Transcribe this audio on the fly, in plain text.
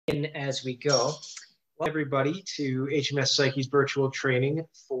in as we go. Welcome everybody to HMS Psyche's virtual training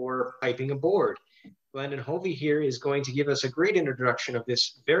for piping aboard. Glendon Hovey here is going to give us a great introduction of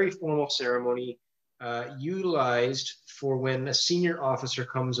this very formal ceremony utilized for when a senior officer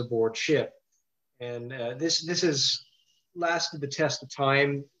comes aboard ship. And this has lasted the test of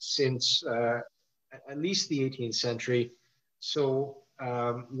time since at least the 18th century. So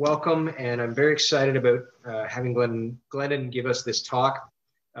welcome, and I'm very excited about having Glendon give us this talk.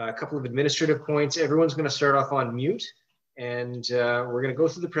 A couple of administrative points. Everyone's going to start off on mute, and we're going to go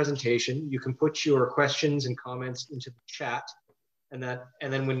through the presentation. You can put your questions and comments into the chat, and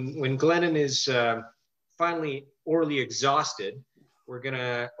then when Glendon is finally orally exhausted, we're going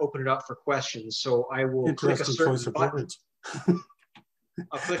to open it up for questions. So I will click a certain button.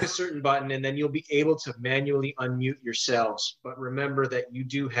 I'll click a certain button, and then you'll be able to manually unmute yourselves. But remember that you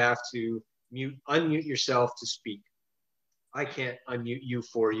do have to unmute yourself to speak. I can't unmute you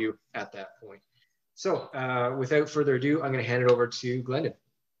for you at that point. So without further ado, I'm going to hand it over to Glendon.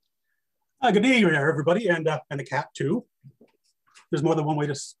 Good day, everybody, and the cat too. There's more than one way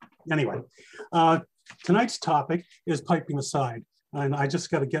to. Anyway, tonight's topic is piping aside, and I just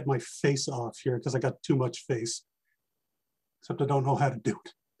got to get my face off here because I got too much face. Except I don't know how to do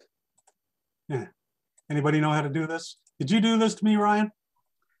it. Yeah. Anybody know how to do this? Did you do this to me, Ryan?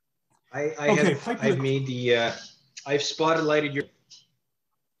 I've spotted lighted your.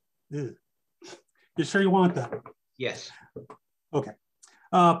 You sure you want that? Yes. Okay.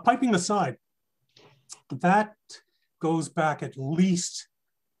 Piping aside, that goes back at least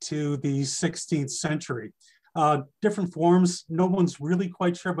to the 16th century. Different forms, no one's really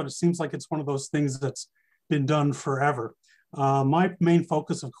quite sure, but it seems like it's one of those things that's been done forever. My main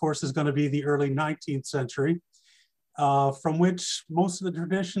focus, of course, is going to be the early 19th century, from which most of the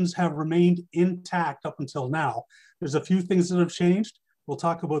traditions have remained intact up until now. There's a few things that have changed. We'll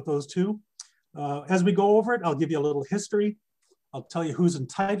talk about those too. As we go over it, I'll give you a little history. I'll tell you who's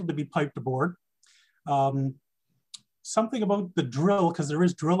entitled to be piped aboard. Something about the drill, because there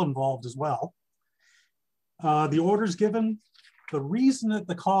is drill involved as well. The orders given, the reason that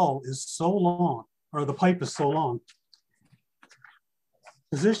the call is so long, or the pipe is so long.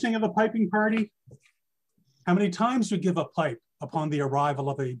 Positioning of the piping party, how many times you give a pipe upon the arrival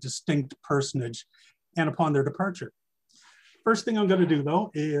of a distinct personage and upon their departure. First thing I'm going to do,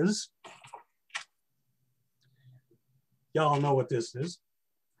 though, is, y'all know what this is.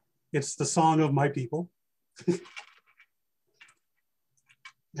 It's the song of my people.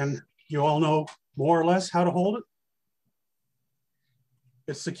 And you all know more or less how to hold it.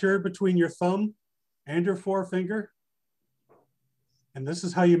 It's secured between your thumb and your forefinger. And this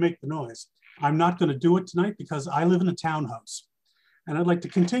is how you make the noise. I'm not going to do it tonight because I live in a townhouse and I'd like to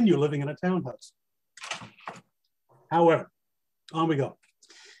continue living in a townhouse. However, on we go.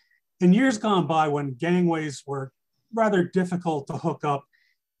 In years gone by, when gangways were rather difficult to hook up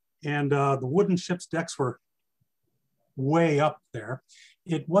and the wooden ship's decks were way up there,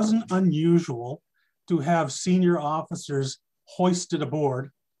 it wasn't unusual to have senior officers hoisted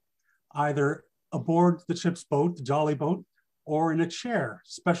aboard, either aboard the ship's boat, the jolly boat, or in a chair,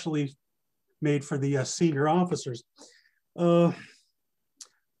 specially made for the senior officers. The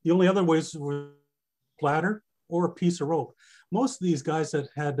only other ways were ladder or a piece of rope. Most of these guys that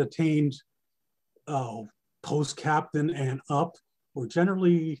had attained post captain and up were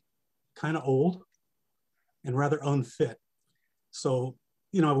generally kind of old and rather unfit. So,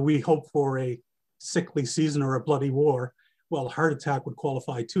 you know, we hope for a sickly season or a bloody war. Well, a heart attack would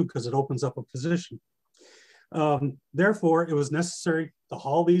qualify too because it opens up a position. Therefore, it was necessary to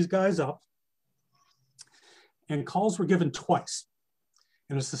haul these guys up, and calls were given twice.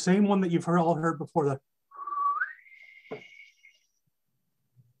 And it's the same one that you've all heard before,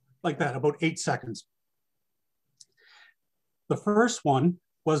 like that, about 8 seconds. The first one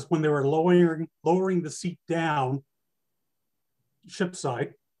was when they were lowering the seat down ship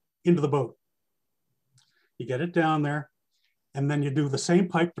side into the boat. You get it down there, and then you do the same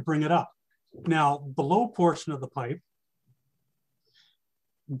pipe to bring it up. Now, the low portion of the pipe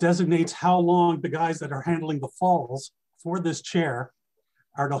designates how long the guys that are handling the falls for this chair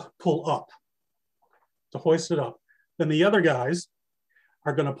are to pull up, to hoist it up. Then the other guys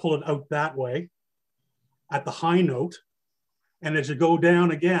are going to pull it out that way at the high note. And as you go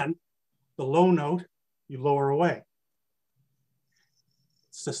down again, the low note, you lower away.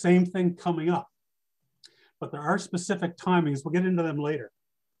 It's the same thing coming up. But there are specific timings. We'll get into them later.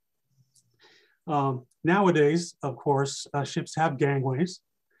 Nowadays, of course, ships have gangways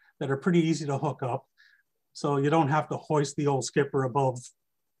that are pretty easy to hook up. So you don't have to hoist the old skipper above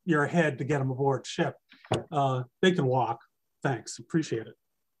your head to get them aboard ship. They can walk. Thanks, appreciate it.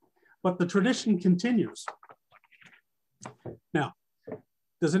 but the tradition continues. Now,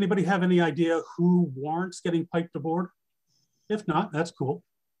 does anybody have any idea who warrants getting piped aboard? If not, that's cool.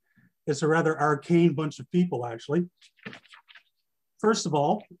 It's a rather arcane bunch of people, actually. First of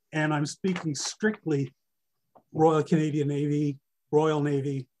all, and I'm speaking strictly Royal Canadian Navy, Royal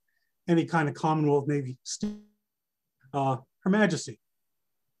Navy, any kind of Commonwealth Navy, Her Majesty.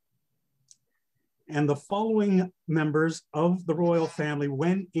 And the following members of the royal family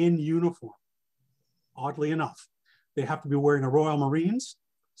when in uniform, oddly enough. They have to be wearing a Royal Marines,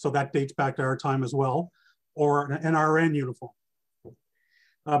 so that dates back to our time as well, or an RN uniform.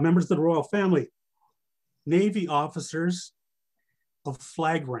 Members of the royal family, Navy officers of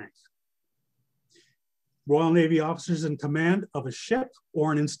flag rank. Royal Navy officers in command of a ship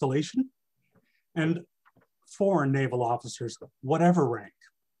or an installation, and foreign naval officers, whatever rank.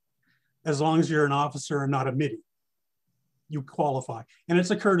 As long as you're an officer and not a middy, you qualify. And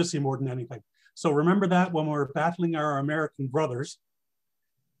it's a courtesy more than anything. So remember that when we're battling our American brothers,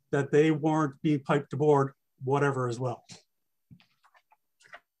 that they weren't being piped aboard, whatever as well.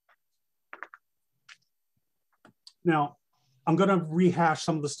 Now, I'm gonna rehash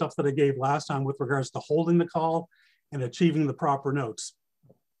some of the stuff that I gave last time with regards to holding the call and achieving the proper notes.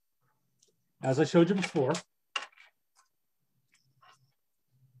 As I showed you before,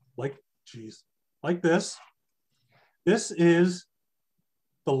 like this. This is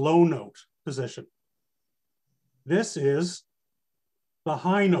the low note position. This is the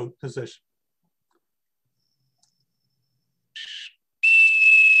high note position.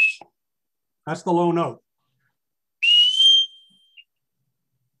 That's the low note.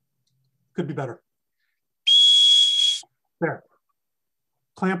 Could be better. There.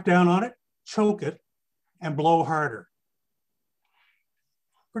 Clamp down on it, choke it, and blow harder.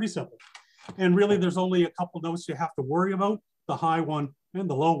 Pretty simple. And really, there's only a couple notes you have to worry about, the high one and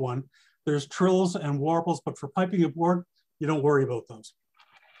the low one. There's trills and warbles, but for piping aboard, you don't worry about those.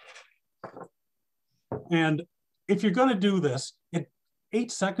 And if you're gonna do this,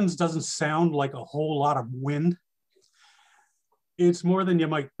 8 seconds doesn't sound like a whole lot of wind. It's more than you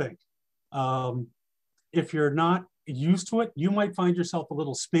might think. If you're not used to it, you might find yourself a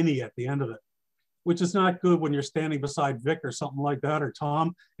little spinny at the end of it, which is not good when you're standing beside Vic or something like that, or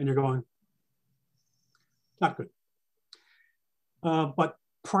Tom, and you're going, not good. But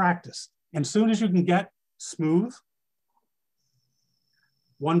practice. And as soon as you can get smooth,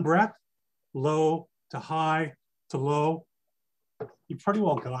 one breath, low to high to low, you pretty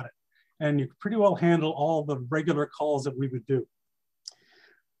well got it. And you pretty well handle all the regular calls that we would do.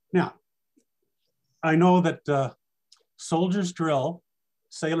 Now, I know that soldiers drill,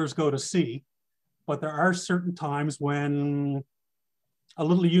 sailors go to sea, but there are certain times when a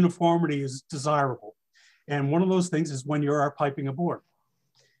little uniformity is desirable. And one of those things is when you are piping aboard.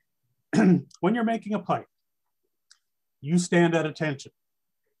 When you're making a pipe, you stand at attention.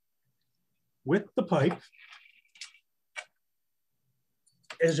 With the pipe,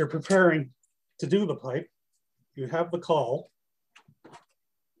 as you're preparing to do the pipe, you have the call.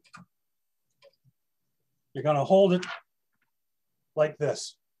 You're gonna hold it like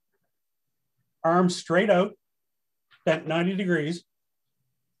this. Arms straight out, bent 90 degrees.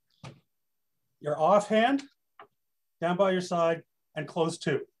 Your offhand, down by your side, and close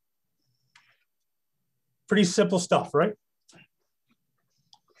to. Pretty simple stuff, right?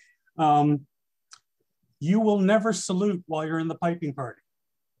 You will never salute while you're in the piping party.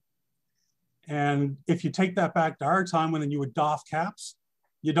 And if you take that back to our time when you would doff caps,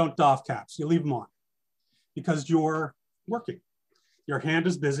 you don't doff caps, you leave them on because you're working. Your hand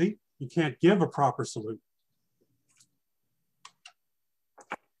is busy, you can't give a proper salute.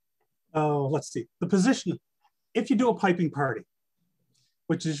 Let's see, the position. If you do a piping party,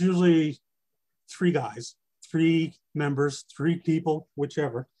 which is usually 3 guys, 3 members, 3 people,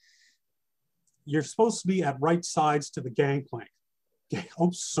 whichever, you're supposed to be at right sides to the gangplank.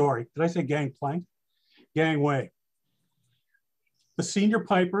 Oh, sorry, did I say gangplank? Gangway. The senior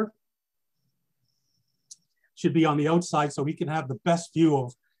piper should be on the outside so he can have the best view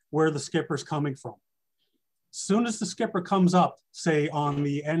of where the skipper's coming from. As soon as the skipper comes up, say on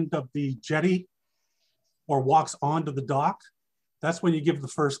the end of the jetty or walks onto the dock, that's when you give the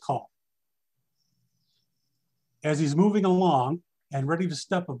first call. As he's moving along and ready to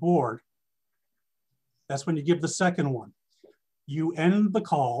step aboard, that's when you give the second one. You end the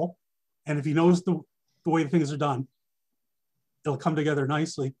call, and if he knows the way things are done, it'll come together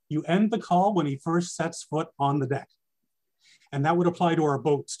nicely. You end the call when he first sets foot on the deck. And that would apply to our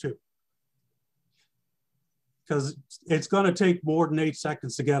boats too. Because it's gonna take more than 8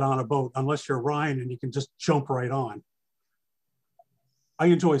 seconds to get on a boat unless you're Ryan and you can just jump right on. I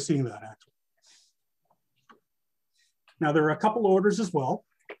enjoy seeing that actually. Now there are a couple orders as well.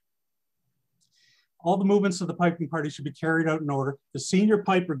 All the movements of the piping party should be carried out in order. The senior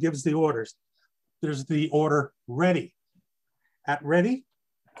piper gives the orders. There's the order ready. At ready,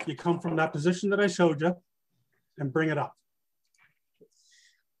 you come from that position that I showed you and bring it up.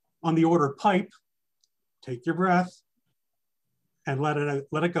 On the order pipe, take your breath and let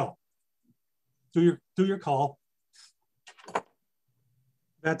it go. Do your call.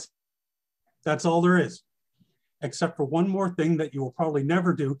 That's all there is, except for one more thing that you will probably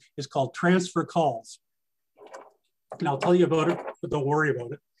never do is called transfer calls. And I'll tell you about it, but don't worry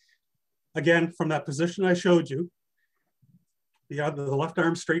about it. Again, from that position I showed you, the left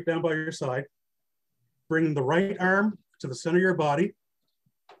arm straight down by your side, bring the right arm to the center of your body,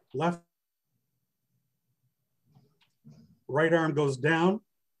 right arm goes down,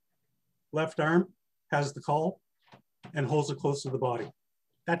 left arm has the call and holds it close to the body.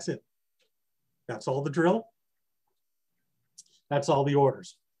 That's it. That's all the drill. That's all the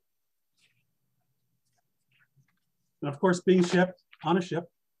orders. And of course, being shipped on a ship,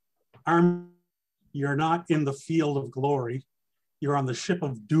 you're not in the field of glory. You're on the ship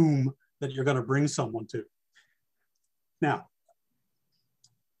of doom that you're going to bring someone to. Now,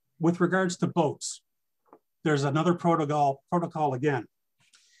 with regards to boats, there's another protocol again.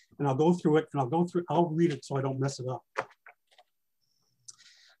 And I'll go through it and I'll read it so I don't mess it up.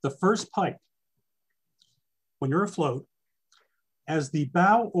 The first pipe, when you're afloat, as the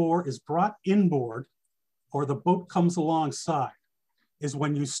bow oar is brought inboard or the boat comes alongside, is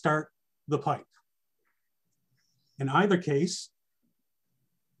when you start the pipe. In either case,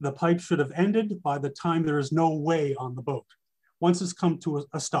 the pipe should have ended by the time there is no way on the boat. Once it's come to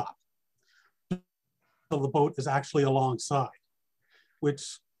a stop, so the boat is actually alongside,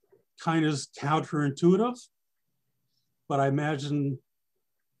 which kind of is counterintuitive, but I imagine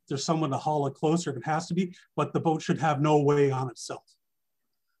there's someone to haul it closer if it has to be, but the boat should have no way on itself,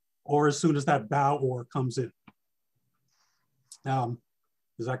 or as soon as that bow oar comes in.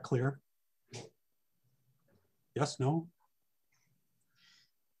 Is that clear? Yes, no?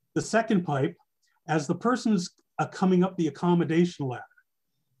 The second pipe, as the person's coming up the accommodation ladder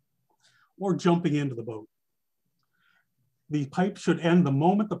or jumping into the boat, the pipe should end the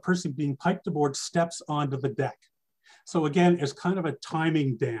moment the person being piped aboard steps onto the deck. So again, it's kind of a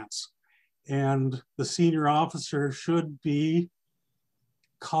timing dance, and the senior officer should be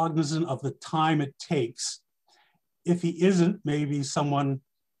cognizant of the time it takes. If he isn't, maybe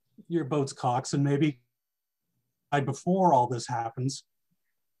your boat's cocks, and maybe before all this happens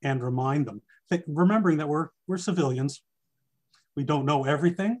and remind them. Remembering that we're civilians, we don't know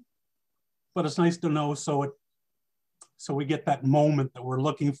everything, but it's nice to know so we get that moment that we're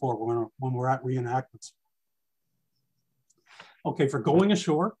looking for when we're at reenactments. Okay, for going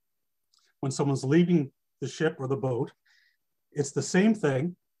ashore, when someone's leaving the ship or the boat, it's the same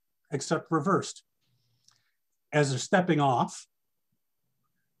thing, except reversed. As they're stepping off,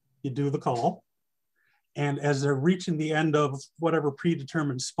 you do the call. And as they're reaching the end of whatever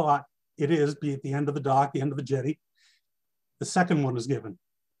predetermined spot it is, be it the end of the dock, the end of the jetty, the second one is given.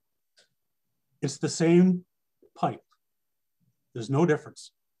 It's the same pipe. There's no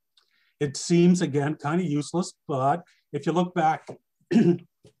difference. It seems, again, kind of useless, but if you look back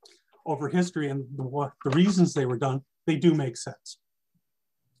over history and the reasons they were done, they do make sense.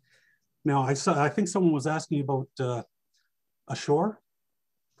 Now, I think someone was asking about ashore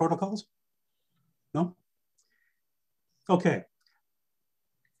protocols. No? Okay.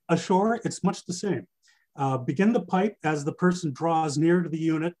 Ashore, it's much the same. Begin the pipe as the person draws near to the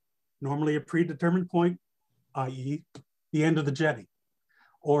unit, normally a predetermined point, i.e. the end of the jetty.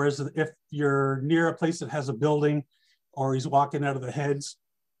 Or if you're near a place that has a building or he's walking out of the heads,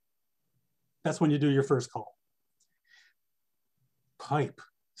 that's when you do your first call. Pipe,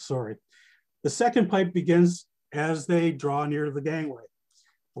 sorry. The second pipe begins as they draw near to the gangway.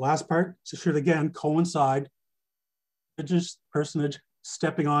 The last part should again coincide with personage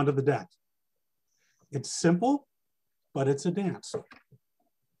stepping onto the deck. It's simple, but it's a dance.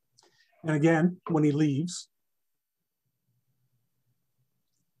 And again, when he leaves,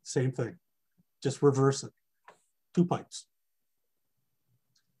 same thing, just reverse it, 2 pipes.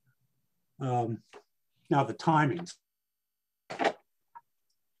 Now the timings.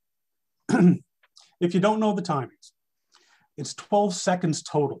 If you don't know the timings, it's 12 seconds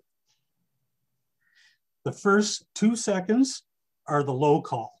total. The first 2 seconds are the low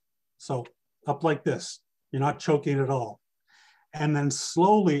call. So up like this, you're not choking at all. And then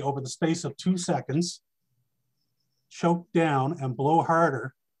slowly over the space of 2 seconds, choke down and blow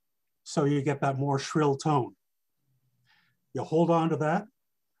harder so you get that more shrill tone. You hold on to that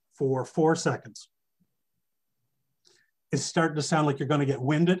for 4 seconds. It's starting to sound like you're going to get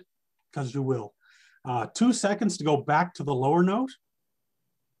winded, because you will. 2 seconds to go back to the lower note,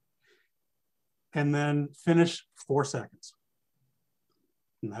 and then finish 4 seconds.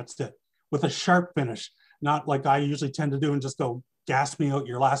 And that's it, with a sharp finish, not like I usually tend to do and just go gasping out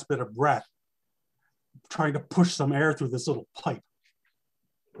your last bit of breath, trying to push some air through this little pipe.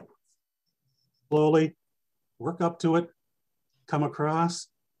 Slowly work up to it, come across,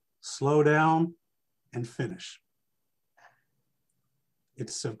 slow down, and finish.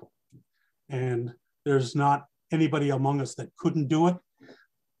 It's simple. And there's not anybody among us that couldn't do it.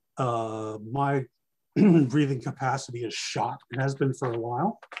 My breathing capacity is shot. It has been for a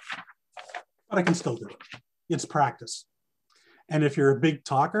while, but I can still do it. It's practice. And if you're a big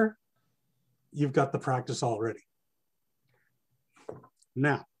talker, you've got the practice already.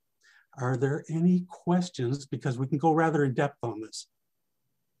 Now, are there any questions? Because we can go rather in depth on this.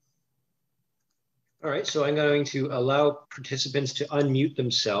 All right, so I'm going to allow participants to unmute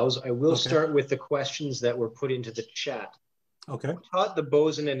themselves. I will start with the questions that were put into the chat. Okay. Who taught the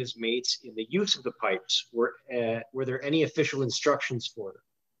bosun and his mates in the use of the pipes? Were there any official instructions for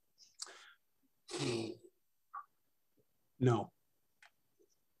them? No.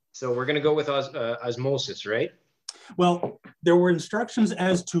 So we're going to go with osmosis, right? Well, there were instructions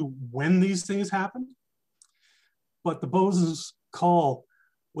as to when these things happened, but the bosun's call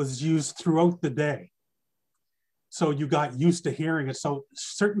was used throughout the day. So you got used to hearing it. So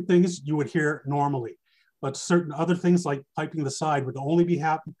certain things you would hear normally, but certain other things like piping the side would only be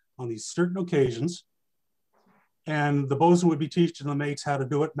happening on these certain occasions. And the bosun would be teaching the mates how to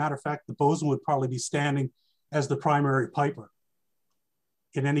do it. Matter of fact, the bosun would probably be standing as the primary piper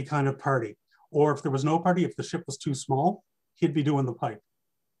in any kind of party. Or if there was no party, if the ship was too small, he'd be doing the pipe.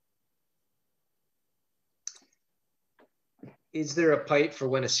 Is there a pipe for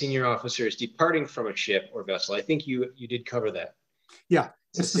when a senior officer is departing from a ship or vessel? I think you did cover that. Yeah,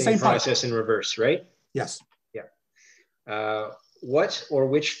 it's the same process in reverse, right? Yes. Yeah. What or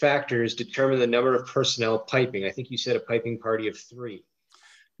which factors determine the number of personnel piping? I think you said a piping party of 3.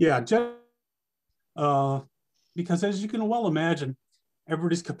 Yeah, because as you can well imagine,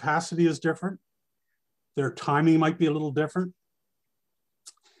 everybody's capacity is different. Their timing might be a little different.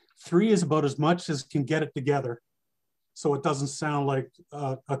 3 is about as much as can get it together, so it doesn't sound like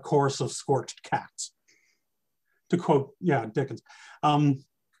a chorus of scorched cats, to quote, Dickens.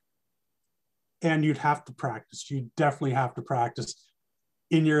 And you'd have to practice. You definitely have to practice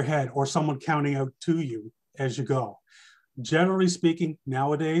in your head or someone counting out to you as you go. Generally speaking,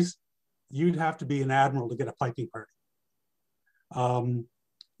 nowadays, you'd have to be an admiral to get a piping party.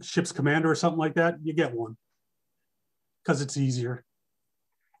 Ship's commander or something like that, you get one because it's easier.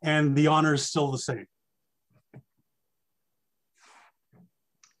 And the honor is still the same.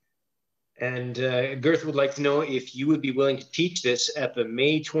 And Girth would like to know if you would be willing to teach this at the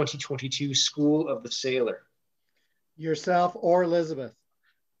May 2022 School of the Sailor. Yourself or Elizabeth?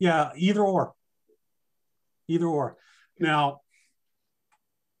 Yeah, either or. Either or. Now,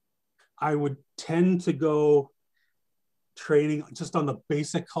 I would tend to go training just on the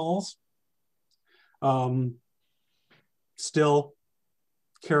basic calls. Still,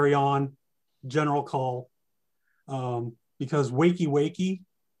 carry on, general call. Because wakey,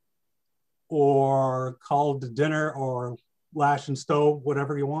 or call to dinner or lash and stow,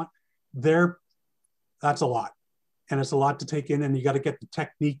 whatever you want, that's a lot. And it's a lot to take in, and you got to get the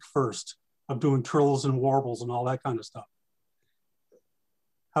technique first of doing trills and warbles and all that kind of stuff.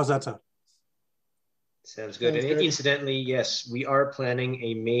 How's that sound? Sounds good. And incidentally, yes, we are planning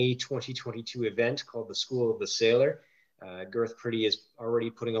a May 2022 event called the School of the Sailor. Girth Pretty is already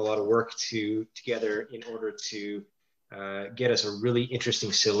putting a lot of work together in order to get us a really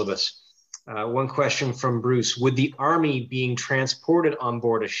interesting syllabus. One question from Bruce: would the Army being transported on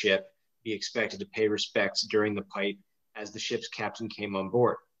board a ship be expected to pay respects during the pipe as the ship's captain came on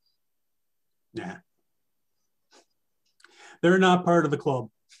board? Nah. They're not part of the club.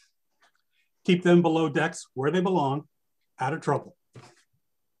 Keep them below decks where they belong, out of trouble.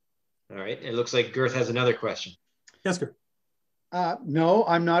 All right. It looks like Girth has another question. Yes, Girth. No,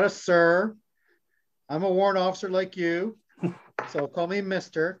 I'm not a sir. I'm a warrant officer like you, so call me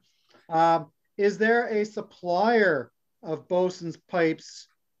Mister. Is there a supplier of bosun's pipes,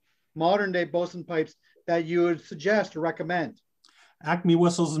 modern day bosun pipes, that you would suggest or recommend? Acme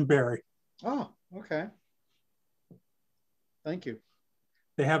Whistles and Barry. Oh, okay. Thank you.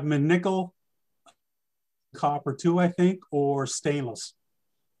 They have them in nickel, copper too, I think, or stainless.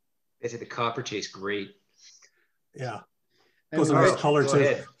 They say the copper tastes great. Yeah. And goes in this color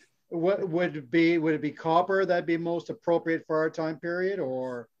too. What would it be? Would it be copper that'd be most appropriate for our time period,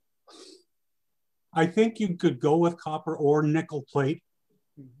 or? I think you could go with copper or nickel plate.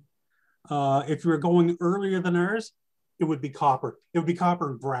 If you were going earlier than ours, it would be copper. It would be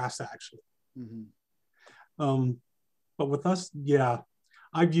copper and brass, actually. But with us, yeah,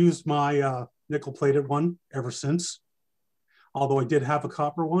 I've used my nickel plated one ever since. Although I did have a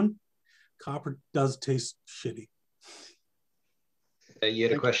copper one. Copper does taste shitty. You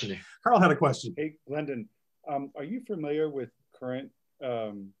had a question there. Carl had a question. Hey, Glendon, are you familiar with current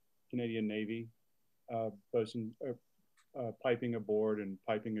Canadian Navy bosun piping aboard and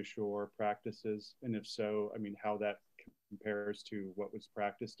piping ashore practices? And if so, I mean, how that compares to what was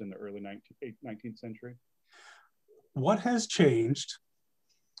practiced in the early 19th century? What has changed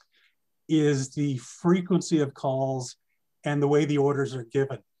is the frequency of calls and the way the orders are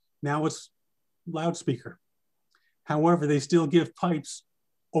given. Now it's loudspeaker. However, they still give pipes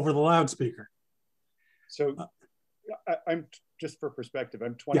over the loudspeaker. So I'm just for perspective,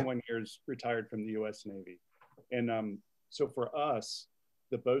 I'm 21 years retired from the US Navy. And so for us,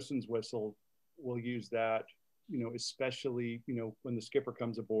 the bosun's whistle, we'll use that, especially, when the skipper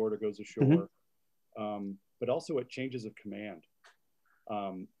comes aboard or goes ashore, but also at changes of command.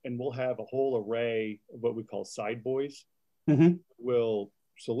 And we'll have a whole array of what we call side boys. Will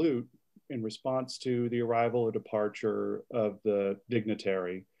salute in response to the arrival or departure of the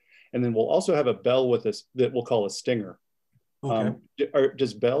dignitary. And then we'll also have a bell with us that we'll call a stinger. Okay.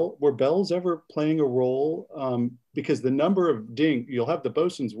 Were bells ever playing a role? Because the number of you'll have the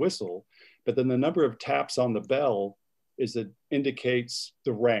bosun's whistle, but then the number of taps on the bell indicates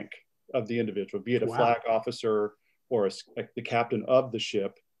the rank of the individual, be it a flag officer or the captain of the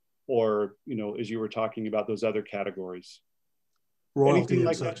ship, or, as you were talking about those other categories. Royalty Anything and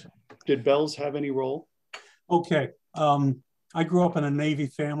like such. that? Did bells have any role? Okay. I grew up in a Navy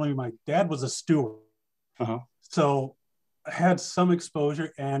family. My dad was a steward. So I had some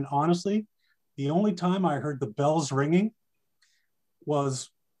exposure. And honestly, the only time I heard the bells ringing was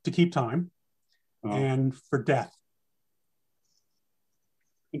to keep time and for death.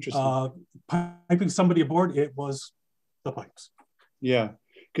 Interesting. Piping somebody aboard, it was the pipes. Yeah,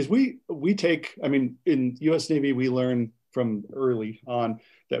 because we take, in US Navy, we learn from early on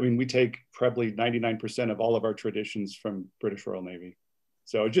that we take probably 99% of all of our traditions from British Royal Navy.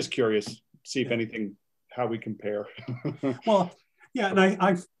 So just curious, see if anything, how we compare. Well, yeah,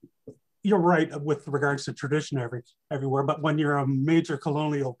 and you're right with regards to tradition everywhere, but when you're a major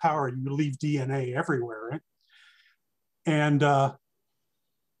colonial power, you leave DNA everywhere, right? And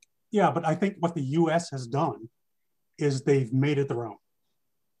yeah, but I think what the US has done is they've made it their own.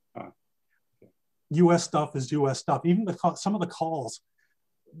 US stuff is US stuff. Even some of the calls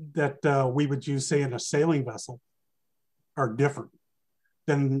that we would use, say, in a sailing vessel are different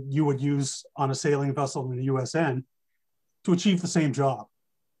than you would use on a sailing vessel in the USN to achieve the same job.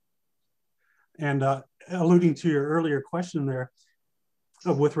 And alluding to your earlier question there,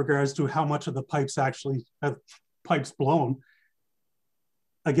 with regards to how much of the pipes actually have pipes blown,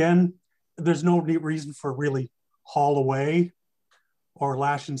 again, there's no reason for really haul away or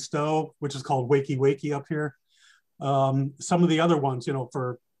lash and stow, which is called wakey wakey up here. Some of the other ones,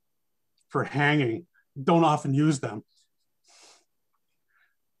 for hanging, don't often use them,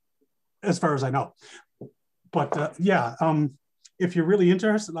 as far as I know. But yeah, if you're really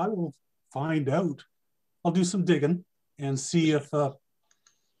interested, I will find out. I'll do some digging and see if,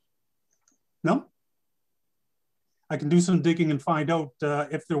 no? I can do some digging and find out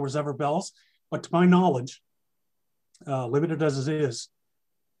if there was ever bells, but to my knowledge, limited as it is,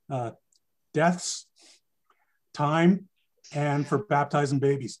 deaths, time, and for baptizing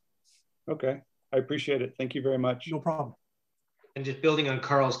babies. Okay, I appreciate it. Thank you very much. No problem. And just building on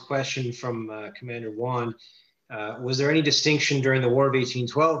Carl's question from Commander Juan, was there any distinction during the War of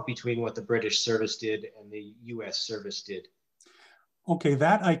 1812 between what the British service did and the US service did? Okay,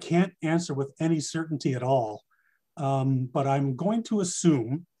 that I can't answer with any certainty at all, but I'm going to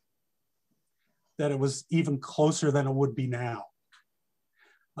assume that it was even closer than it would be now.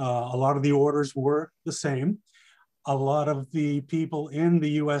 A lot of the orders were the same. A lot of the people in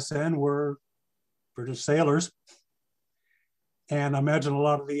the USN were British sailors. And I imagine a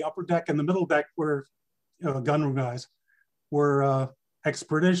lot of the upper deck and the middle deck were gunroom guys, were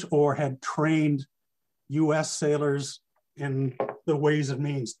ex-British or had trained US sailors in the ways and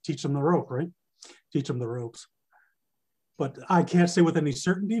means, teach them the rope, right? Teach them the ropes. But I can't say with any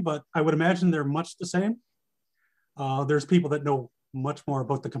certainty, but I would imagine they're much the same. There's people that know much more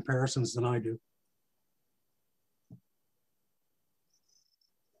about the comparisons than I do.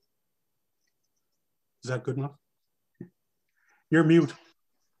 Is that good enough? You're mute.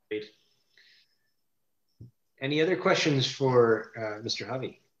 Great. Any other questions for Mr.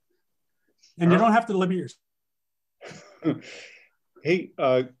 Hovey? And you don't have to limit yourself. Hey,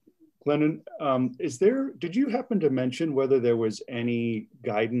 Glendon, did you happen to mention whether there was any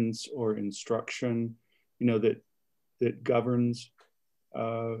guidance or instruction, that governs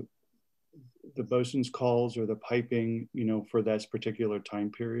the bosun's calls or the piping, for this particular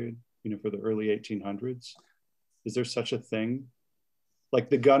time period, for the early 1800s? Is there such a thing? Like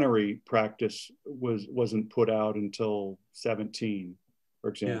the gunnery practice wasn't put out until 17, for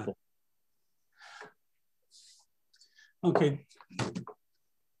example. Yeah. Okay.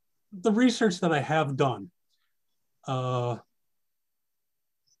 The research that I have done,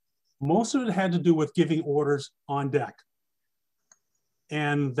 most of it had to do with giving orders on deck.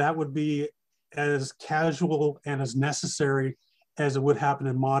 And that would be as casual and as necessary as it would happen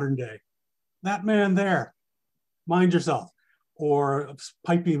in modern day. That man there, mind yourself, or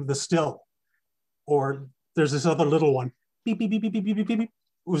piping the still, or there's this other little one, beep, beep, beep, beep, beep, beep, beep, beep. It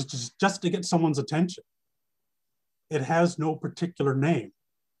was just to get someone's attention. It has no particular name.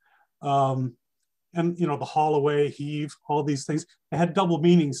 And the haul away, heave, all these things, it had double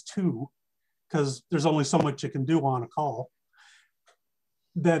meanings too, because there's only so much you can do on a call.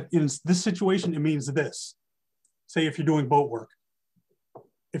 That in this situation, it means this. Say if you're doing boat work,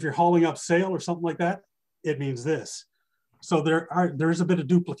 if you're hauling up sail or something like that, it means this. So there's a bit of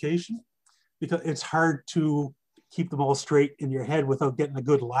duplication, because it's hard to keep them all straight in your head without getting a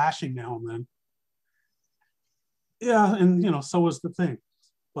good lashing now and then. Yeah, and so is the thing.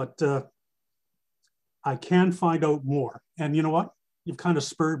 But I can find out more. And you know what? You've kind of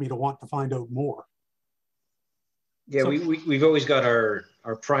spurred me to want to find out more. Yeah, So, we've always got our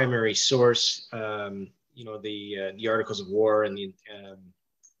primary source, the Articles of War, and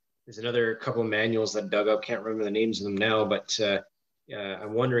there's another couple of manuals that dug up. Can't remember the names of them now, but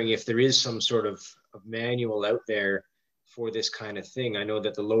I'm wondering if there is some sort of manual out there for this kind of thing. I know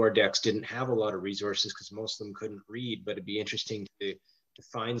that the lower decks didn't have a lot of resources because most of them couldn't read, but it'd be interesting to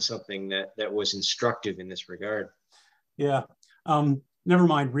find something that was instructive in this regard. Yeah, never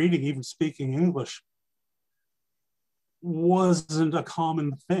mind reading, even speaking English wasn't a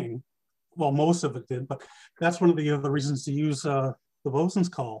common thing. Well, most of it did, but that's one of the other reasons to use the bosun's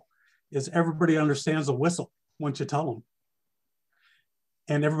call, is everybody understands a whistle once you tell them.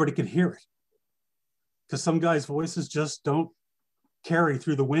 And everybody can hear it. Because some guys' voices just don't carry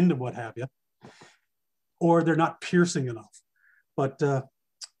through the wind and what have you, or they're not piercing enough. But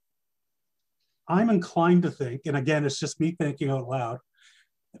I'm inclined to think, and again, it's just me thinking out loud,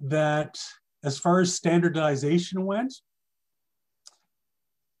 that as far as standardization went,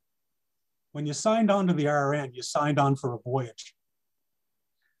 when you signed on to the RN, you signed on for a voyage.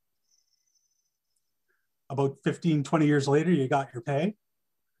 About 15, 20 years later, you got your pay,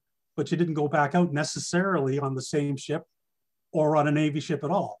 but you didn't go back out necessarily on the same ship or on a Navy ship at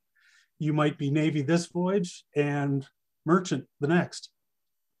all. You might be Navy this voyage and merchant the next.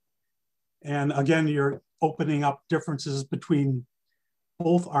 And again, you're opening up differences between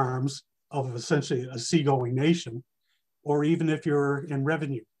both arms of essentially a seagoing nation, or even if you're in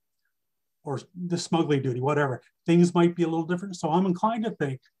revenue or the smuggling duty, whatever, things might be a little different. So I'm inclined to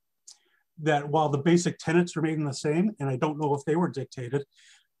think that while the basic tenets remain the same, and I don't know if they were dictated,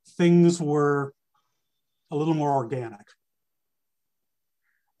 things were a little more organic.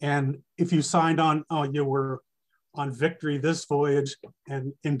 And if you signed on, you were on Victory this voyage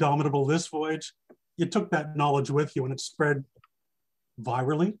and Indomitable this voyage, you took that knowledge with you and it spread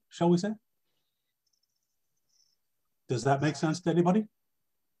virally, shall we say? Does that make sense to anybody?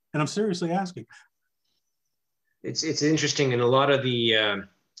 And I'm seriously asking. It's interesting. In a lot of the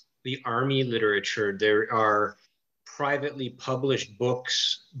Army literature, there are privately published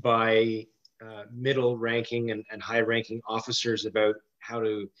books by middle ranking and high ranking officers about how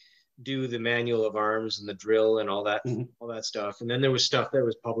to do the manual of arms and the drill and all that, all that stuff. And then there was stuff that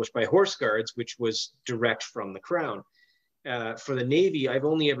was published by Horse Guards, which was direct from the Crown. For the Navy, I've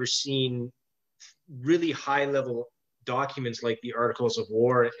only ever seen really high level documents like the Articles of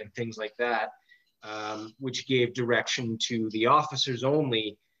War and things like that, which gave direction to the officers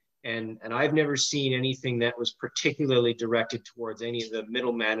only. And I've never seen anything that was particularly directed towards any of the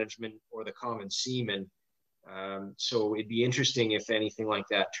middle management or the common seamen. So it'd be interesting if anything like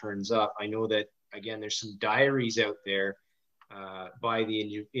that turns up. I know that, again, there's some diaries out there by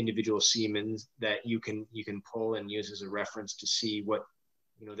the individual seamen that you can pull and use as a reference to see what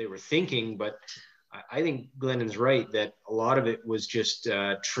they were thinking. But I think Glendon's right that a lot of it was just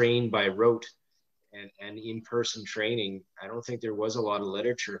trained by rote and in-person training. I don't think there was a lot of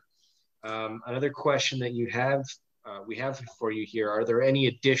literature. Another question that we have for you here, are there any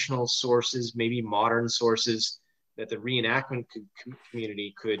additional sources, maybe modern sources, that the reenactment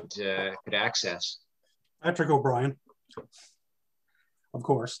community could access? Patrick O'Brien, of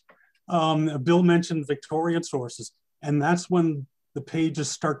course. Bill mentioned Victorian sources, and that's when the pages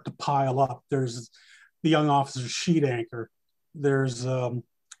start to pile up. There's the young officer's sheet anchor. There's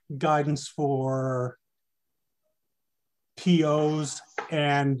guidance for POs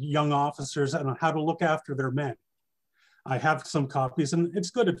and young officers on how to look after their men. I have some copies, and it's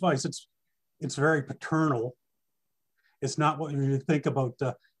good advice. It's very paternal. It's not what you think about,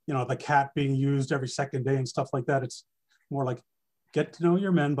 you know, the cat being used every second day and stuff like that. It's more like, get to know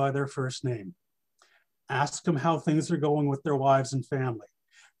your men by their first name. Ask them how things are going with their wives and family.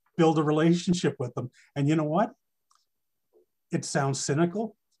 Build a relationship with them. And you know what? It sounds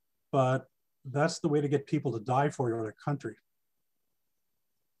cynical, but that's the way to get people to die for your country.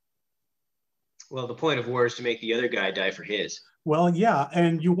 Well, the point of war is to make the other guy die for his. Well, yeah,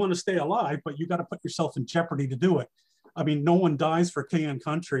 and you want to stay alive, but you got to put yourself in jeopardy to do it. I mean, no one dies for king and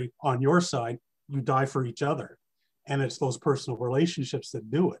country on your side. You die for each other. And it's those personal relationships that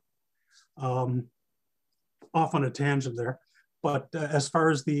do it. Off on a tangent there. But as far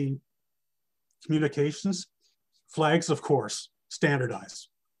as the communications, flags, of course, standardized,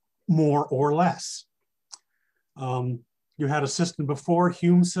 more or less. You had a system before,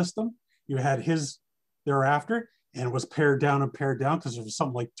 Hume's system. You had his thereafter, and it was pared down because there was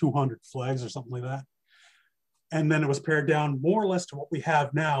something like 200 flags or something like that. And then it was pared down more or less to what we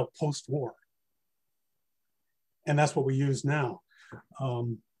have now post-war. And that's what we use now.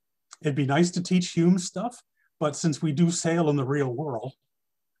 It'd be nice to teach Hume's stuff, but since we do sail in the real world,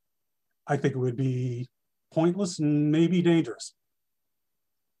 I think it would be pointless and maybe dangerous.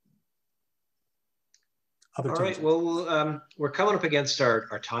 All right, well, we're coming up against our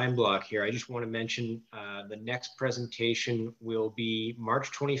time block here. I just want to mention the next presentation will be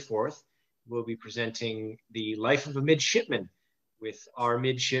March 24th. We'll be presenting The Life of a Midshipman with our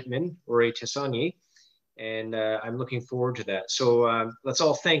midshipman, Ore Tessani, and I'm looking forward to that. So let's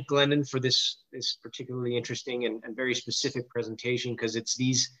all thank Glendon for this particularly interesting and very specific presentation, because it's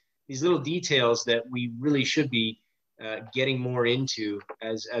these little details that we really should be getting more into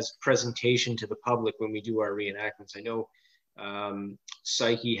as presentation to the public when we do our reenactments. I know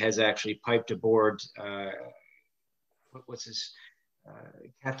Psyche has actually piped aboard, what's his,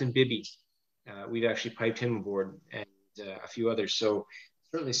 Captain Bibby. We've actually piped him aboard, and a few others. So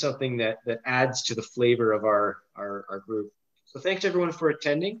certainly something that adds to the flavor of our group. So thanks everyone for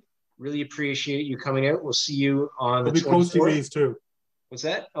attending. Really appreciate you coming out. We'll see you on the 24th. We'll be posting these too. What's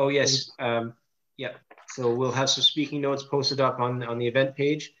that? Oh, yes. Yeah. So we'll have some speaking notes posted up on the event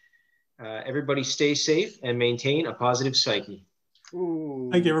page. Everybody stay safe and maintain a positive psyche. Ooh.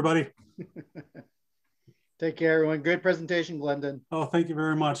 Thank you, everybody. Take care, everyone. Good presentation, Glendon. Oh, thank you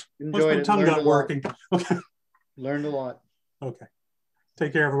very much. Enjoyed it. My tongue got working. Okay. Learned a lot. Okay.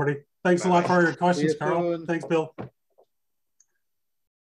 Take care, everybody. Thanks a lot for your questions, Carl. Soon. Thanks, Bill.